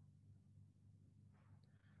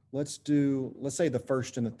 Let's say the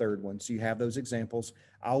first and the third one. So you have those examples.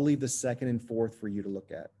 I'll leave the second and fourth for you to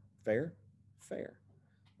look at. Fair? Fair.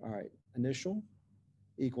 All right. Initial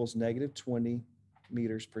equals negative 20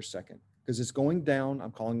 meters per second. Because it's going down,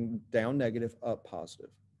 I'm calling down negative, up positive.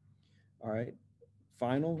 All right.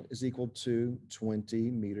 Final is equal to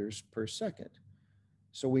 20 meters per second.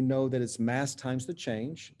 So we know that it's mass times the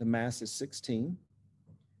change. The mass is 16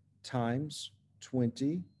 times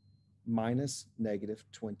 20 minus negative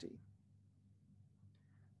 20.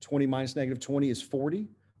 20 minus negative 20 is 40.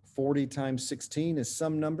 40 times 16 is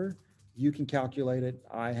some number. You can calculate it.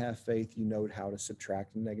 I have faith you know how to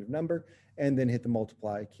subtract a negative number and then hit the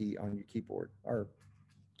multiply key on your keyboard or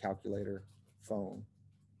calculator, phone,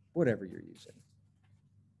 whatever you're using.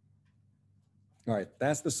 All right,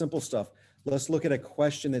 that's the simple stuff. Let's look at a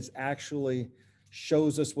question that's actually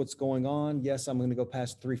shows us what's going on. Yes, I'm going to go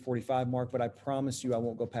past 3:45 mark, but I promise you I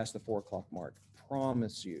won't go past the 4 o'clock mark.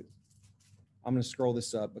 Promise you. I'm going to scroll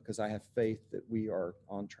this up because I have faith that we are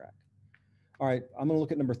on track. All right, I'm going to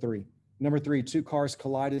look at number 3. Number 3, 2 cars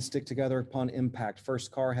collided, stick together upon impact.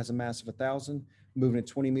 First car has a mass of 1,000, moving at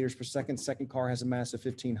 20 meters per second. Second car has a mass of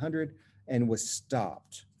 1,500 and was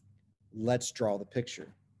stopped. Let's draw the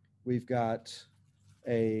picture. We've got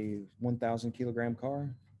a 1,000 kilogram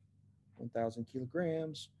car, 1,000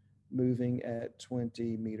 kilograms, moving at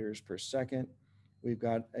 20 meters per second. We've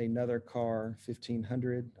got another car,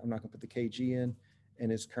 1,500. I'm not going to put the kg in,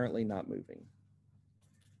 and it's currently not moving.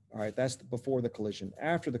 All right, that's before the collision.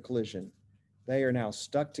 After the collision, they are now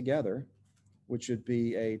stuck together, which would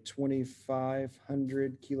be a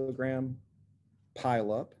 2,500 kilogram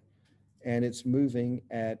pileup, and it's moving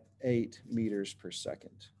at 8 meters per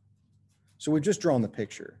second. So we've just drawn the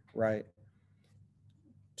picture, right?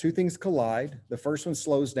 Two things collide. The first one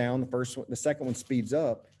slows down. The second one speeds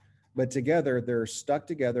up, but together they're stuck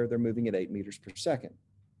together. They're moving at 8 meters per second.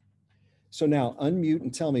 So now unmute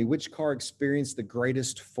and tell me which car experienced the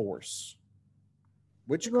greatest force.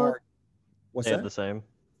 Which car? What's They had that? the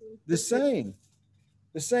same.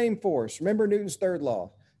 The same force. Remember Newton's third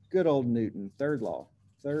law. Good old Newton, third law.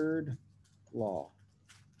 Third law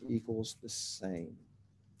equals the same.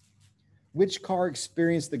 Which car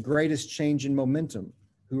experienced the greatest change in momentum?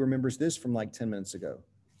 Who remembers this from like 10 minutes ago?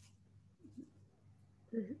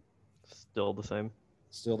 Still the same.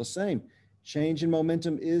 Still the same. Change in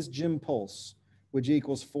momentum is Gimpulse, which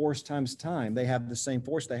equals force times time. They have the same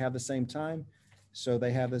force, they have the same time, so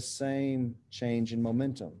they have the same change in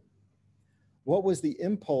momentum. What was the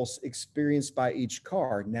impulse experienced by each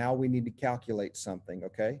car? Now we need to calculate something,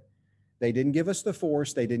 okay? They didn't give us the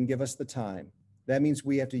force, they didn't give us the time. That means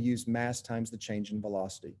we have to use mass times the change in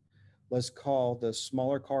velocity. Let's call the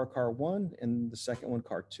smaller car, car 1, and the second one,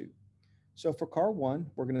 car 2. So for car one,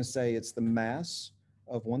 we're going to say it's the mass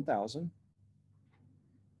of 1,000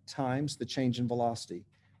 times the change in velocity.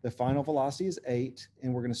 The final velocity is 8,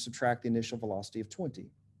 and we're going to subtract the initial velocity of 20.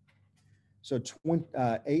 So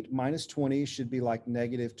 8 minus 20 should be like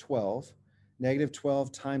negative 12. Negative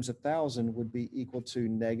 12 times 1,000 would be equal to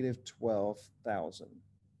negative 12,000.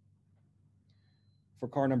 For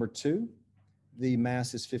car number 2, the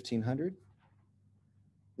mass is 1,500.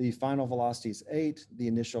 The final velocity is 8. The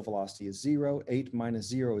initial velocity is 0. 8 minus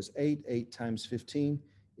 0 is 8. 8 times 15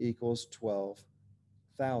 equals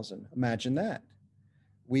 12,000. Imagine that.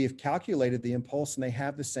 We have calculated the impulse and they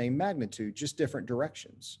have the same magnitude, just different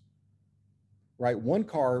directions. Right? One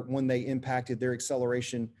car, when they impacted, their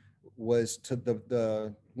acceleration was to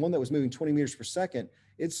the one that was moving 20 meters per second,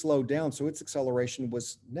 it slowed down, so its acceleration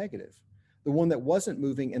was negative. The one that wasn't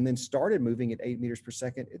moving and then started moving at 8 meters per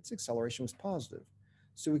second, its acceleration was positive.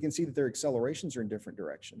 So we can see that their accelerations are in different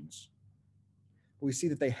directions. We see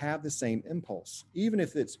that they have the same impulse, even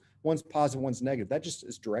if it's one's positive, one's negative. That just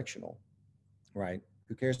is directional, right?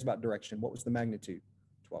 Who cares about direction? What was the magnitude?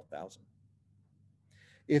 12,000.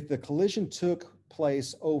 If the collision took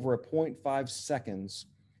place over 0.5 seconds,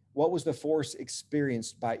 what was the force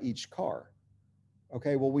experienced by each car?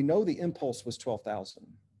 Okay, well, we know the impulse was 12,000.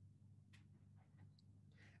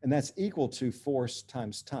 And that's equal to force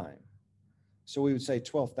times time. So we would say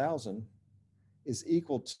 12,000 is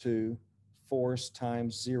equal to force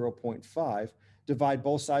times 0.5. Divide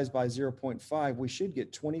both sides by 0.5, we should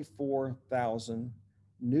get 24,000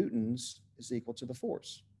 newtons is equal to the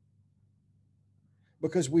force.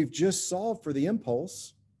 Because we've just solved for the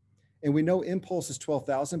impulse, and we know impulse is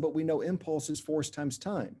 12,000, but we know impulse is force times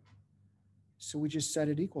time. So we just set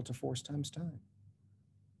it equal to force times time.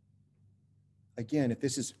 Again, if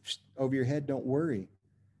this is over your head, don't worry.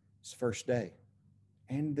 It's first day.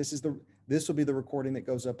 And this will be the recording that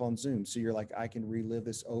goes up on Zoom. So you're like, I can relive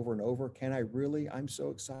this over and over. Can I really? I'm so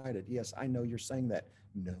excited. Yes, I know you're saying that.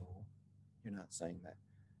 No, you're not saying that.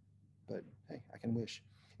 But hey, I can wish.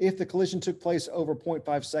 If the collision took place over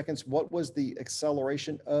 0.5 seconds, what was the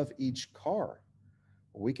acceleration of each car?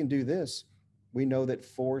 Well, we can do this. We know that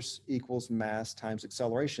force equals mass times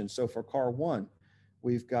acceleration. So for car one,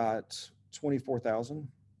 we've got 24,000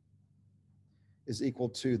 is equal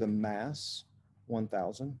to the mass,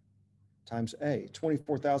 1,000, times A.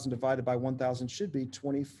 24,000 divided by 1,000 should be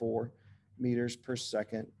 24 meters per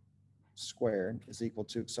second squared is equal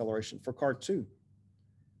to acceleration. For car two,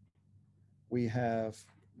 we have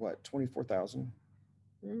what, 24,000?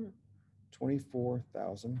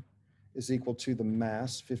 24,000 is equal to the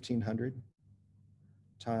mass, 1,500,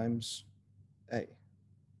 times A.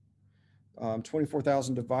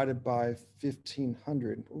 24,000 divided by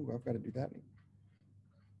 1,500. Oh, I've got to do that.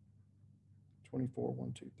 24,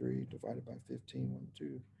 1, 2, 3, divided by 15, 1,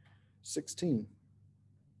 2, 16.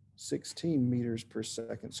 16 meters per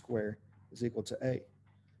second square is equal to A.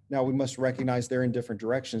 Now we must recognize they're in different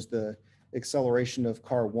directions. The acceleration of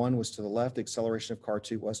car one was to the left, the acceleration of car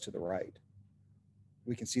two was to the right.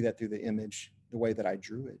 We can see that through the image, the way that I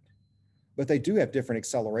drew it. But they do have different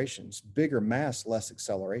accelerations, bigger mass, less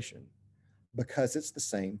acceleration, because it's the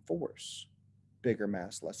same force. Bigger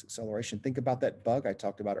mass, less acceleration. Think about that bug I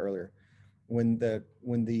talked about earlier. When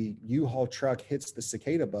the U-Haul truck hits the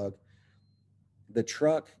cicada bug, the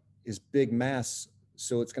truck is big mass,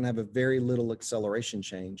 so it's going to have a very little acceleration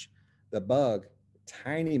change. The bug,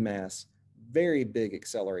 tiny mass, very big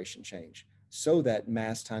acceleration change, so that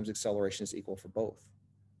mass times acceleration is equal for both.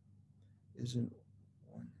 Isn't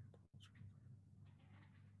one?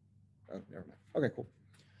 Oh, never mind. Okay, cool.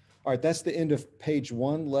 All right, that's the end of page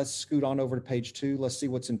one. Let's scoot on over to page two. Let's see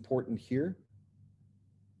what's important here.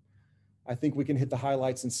 I think we can hit the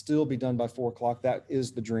highlights and still be done by 4 o'clock. That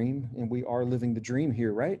is the dream, and we are living the dream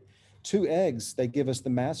here, right? 2 eggs, they give us the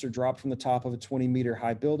mass, are dropped from the top of a 20-meter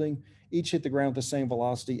high building. Each hit the ground with the same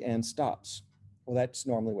velocity and stops. Well, that's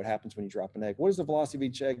normally what happens when you drop an egg. What is the velocity of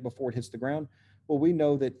each egg before it hits the ground? Well, we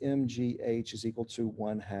know that mgh is equal to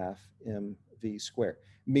 1/2 mv squared,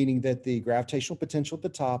 meaning that the gravitational potential at the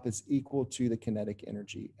top is equal to the kinetic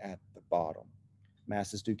energy at the bottom.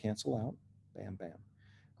 Masses do cancel out. Bam, bam.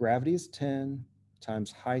 Gravity is 10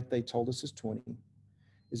 times height, they told us is 20,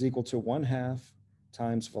 is equal to 1/2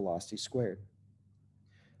 times velocity squared.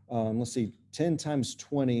 Let's see, 10 times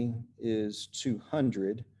 20 is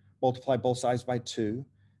 200. Multiply both sides by 2.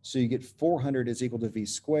 So you get 400 is equal to v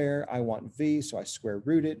squared. I want v, so I square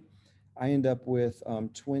root it. I end up with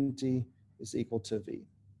 20 is equal to v,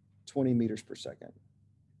 20 meters per second.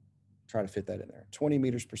 Try to fit that in there. 20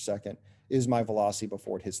 meters per second is my velocity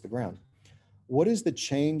before it hits the ground. What is the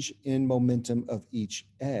change in momentum of each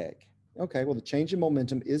egg? Okay, well, the change in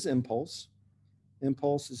momentum is impulse.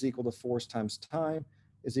 Impulse is equal to force times time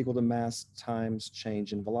is equal to mass times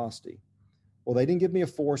change in velocity. Well, they didn't give me a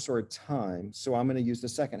force or a time, so I'm going to use the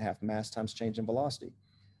second half, mass times change in velocity.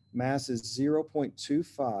 Mass is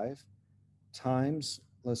 0.25 times,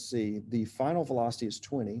 let's see, the final velocity is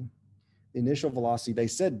 20. The initial velocity, they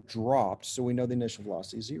said dropped, so we know the initial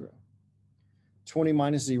velocity is 0. 20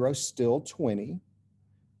 minus 0, still 20.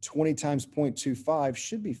 20 times 0.25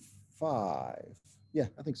 should be 5. Yeah,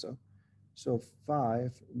 I think so. So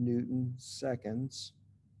 5 Newton seconds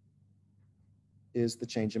is the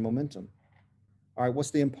change in momentum. All right,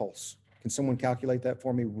 what's the impulse? Can someone calculate that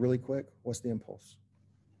for me really quick? What's the impulse?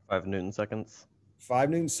 5 Newton seconds. 5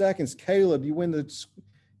 Newton seconds. Caleb, you win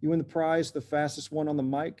the prize, the fastest one on the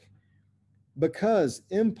mic, because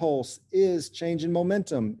impulse is change in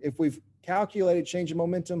momentum. If we've calculated change in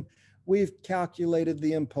momentum, we've calculated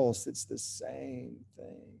the impulse. It's the same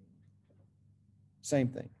thing. Same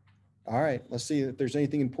thing. All right, let's see if there's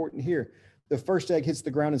anything important here. The first egg hits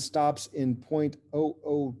the ground and stops in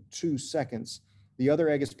 0.002 seconds. The other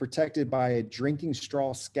egg is protected by a drinking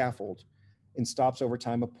straw scaffold and stops over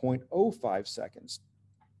time of 0.05 seconds.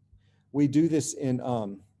 We do this in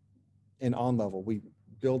on level. We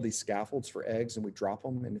build these scaffolds for eggs and we drop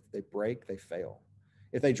them, and if they break, they fail.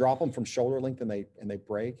 If they drop them from shoulder length and they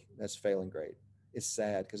break, that's failing grade. It's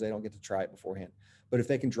sad because they don't get to try it beforehand. But if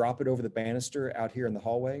they can drop it over the banister out here in the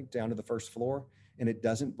hallway down to the first floor and it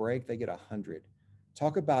doesn't break, they get 100.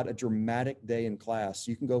 Talk about a dramatic day in class.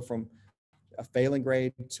 You can go from a failing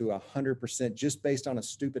grade to 100% just based on a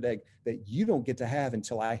stupid egg that you don't get to have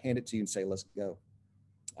until I hand it to you and say, let's go.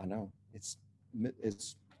 I know it's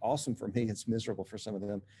awesome for me. It's miserable for some of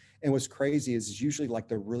them. And what's crazy is usually like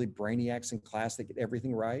the really brainiacs in class that get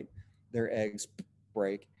everything right, their eggs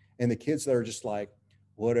break. And the kids that are just like,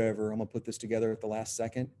 whatever, I'm gonna put this together at the last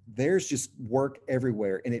second. There's just work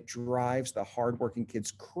everywhere, and it drives the hardworking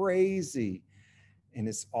kids crazy. And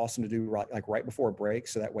it's awesome to do right before a break,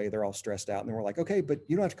 so that way they're all stressed out. And then we're like, okay, but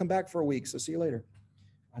you don't have to come back for a week, so see you later.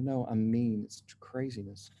 I know, I'm mean. It's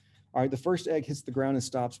craziness. All right, the first egg hits the ground and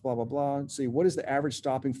stops, blah, blah, blah. See, what is the average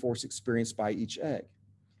stopping force experienced by each egg?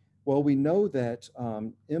 Well, we know that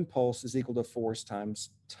impulse is equal to force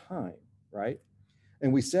times time, right?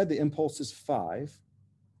 And we said the impulse is 5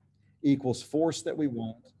 equals force that we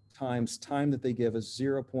want times time that they give us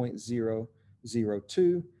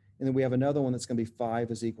 0.002. And then we have another one that's going to be 5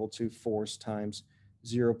 is equal to force times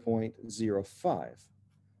 0.05.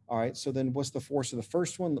 All right, so then what's the force of the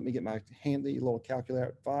first one? Let me get my handy little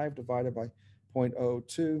calculator. 5 divided by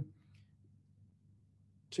 0.02,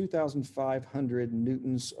 2,500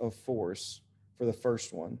 newtons of force for the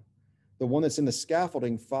first one. The one that's in the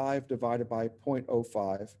scaffolding, 5 divided by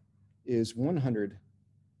 0.05 is 100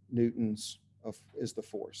 newtons is the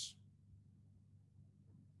force.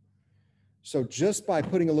 So just by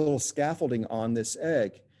putting a little scaffolding on this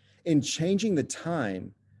egg and changing the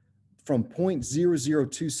time from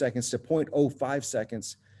 0.002 seconds to 0.05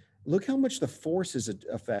 seconds, look how much the force is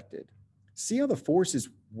affected. See how the force is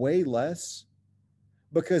way less?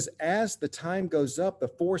 Because as the time goes up, the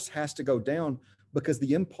force has to go down because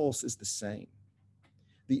the impulse is the same.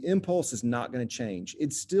 The impulse is not going to change.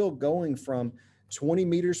 It's still going from 20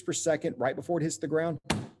 meters per second right before it hits the ground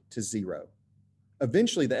to 0.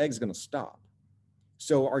 Eventually, the egg's going to stop.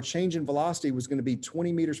 So our change in velocity was going to be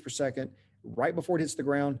 20 meters per second right before it hits the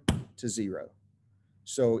ground to 0.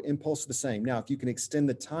 So impulse is the same. Now, if you can extend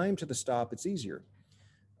the time to the stop, it's easier.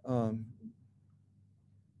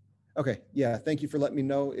 Okay, yeah, thank you for letting me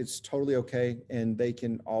know. It's totally okay. And he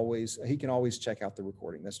can always check out the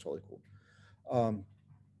recording. That's totally cool.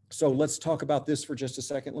 So let's talk about this for just a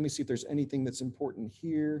second. Let me see if there's anything that's important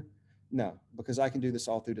here. No, because I can do this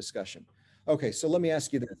all through discussion. Okay, so let me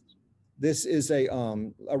ask you this. This is a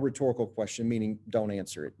rhetorical question, meaning don't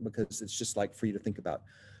answer it because it's just like for you to think about.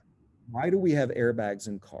 Why do we have airbags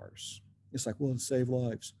in cars? It's like, well, it save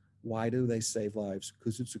lives. Why do they save lives?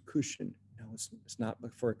 Because it's a cushion. No, it's not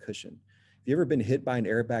for a cushion. If you ever been hit by an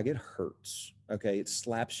airbag, it hurts. Okay, it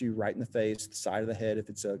slaps you right in the face, the side of the head. If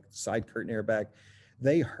it's a side curtain airbag,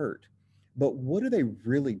 they hurt. But what do they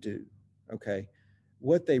really do? Okay,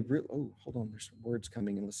 what they really, oh, hold on, there's words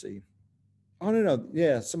coming in. Let's see. Oh, no.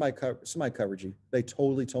 Yeah, somebody covered you. They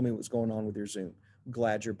totally told me what was going on with your Zoom. I'm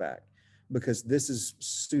glad you're back because this is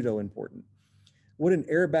pseudo important. What an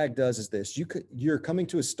airbag does is this. You're coming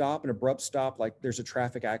to a stop, an abrupt stop, like there's a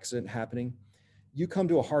traffic accident happening. You come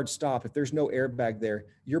to a hard stop. If there's no airbag there,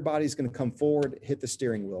 your body's going to come forward, hit the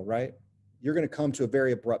steering wheel, right? You're going to come to a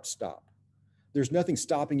very abrupt stop. There's nothing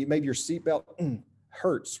stopping you. Maybe your seatbelt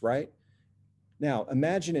hurts, right? Now,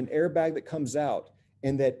 imagine an airbag that comes out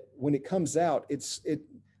and that when it comes out, it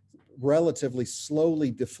relatively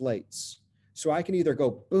slowly deflates. So I can either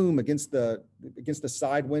go boom against the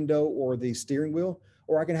side window or the steering wheel,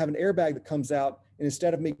 or I can have an airbag that comes out, and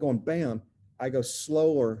instead of me going bam, I go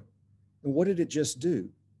slower. And what did it just do?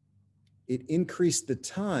 It increased the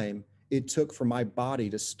time it took for my body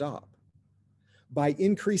to stop. By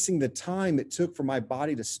increasing the time it took for my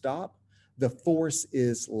body to stop, the force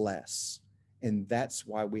is less. And that's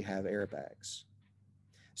why we have airbags.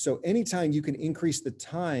 So anytime you can increase the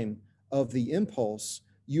time of the impulse,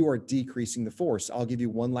 you are decreasing the force. I'll give you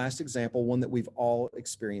one last example, one that we've all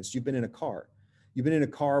experienced. You've been in a car. You've been in a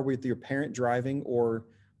car with your parent driving or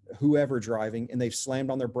whoever driving, and they've slammed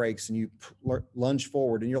on their brakes, and you lunge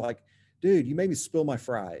forward, and you're like, dude, you made me spill my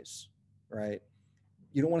fries, right?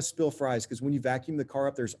 You don't want to spill fries because when you vacuum the car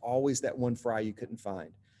up, there's always that one fry you couldn't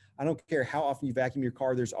find. I don't care how often you vacuum your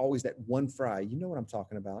car, there's always that one fry. You know what I'm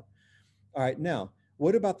talking about. All right, now,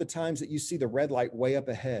 what about the times that you see the red light way up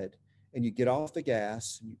ahead and you get off the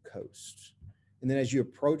gas and you coast? And then as you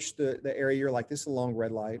approach the area, you're like, this is a long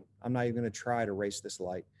red light. I'm not even going to try to race this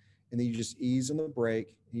light. And then you just ease on the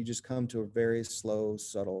brake and you just come to a very slow,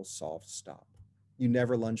 subtle, soft stop. You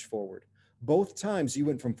never lunge forward. Both times you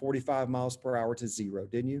went from 45 miles per hour to 0,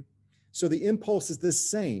 didn't you? So the impulse is the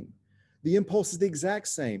same. The impulse is the exact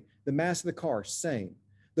same. The mass of the car, same.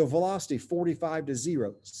 The velocity, 45 to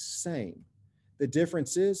 0, same. The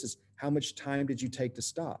difference is how much time did you take to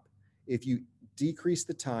stop? If you decrease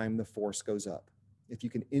the time, the force goes up. If you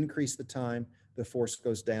can increase the time, the force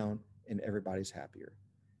goes down and everybody's happier.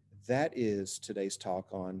 That is today's talk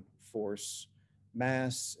on force,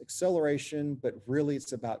 mass, acceleration, but really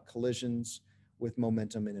it's about collisions with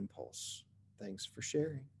momentum and impulse. Thanks for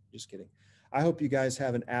sharing. Just kidding. I hope you guys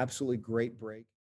have an absolutely great break.